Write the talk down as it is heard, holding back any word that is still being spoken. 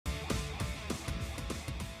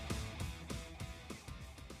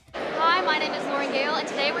is Lauren Gale, and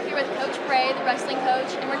today we're here with Coach Bray, the wrestling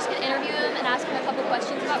coach, and we're just going to interview him and ask him a couple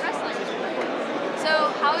questions about wrestling.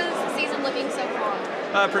 So, how is the season looking so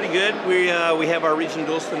far? Pretty good. We have our region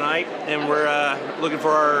duels tonight, and we're looking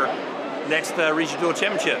for our next region duel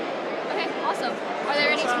championship. Okay, awesome. Are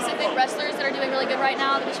there any specific wrestlers that are doing really good right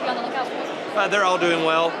now that we should be on the lookout for? They're all doing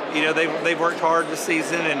well. You know, they've worked hard this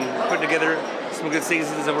season and put together some good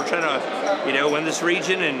seasons, and we're trying to, win this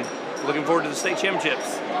region and looking forward to the state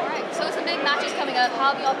championships. All right. So some big matches coming up.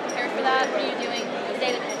 How have you all prepared for that? What are you doing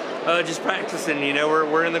day to day? Just practicing.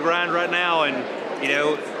 We're in the grind right now, and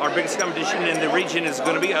our biggest competition in the region is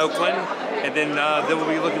going to be Oakland, and then we'll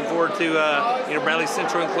be looking forward to Bradley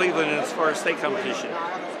Central and Cleveland as far as state competition.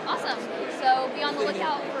 Awesome. So be on the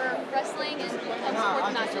lookout for wrestling and support the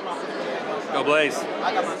matches. Go Blaze.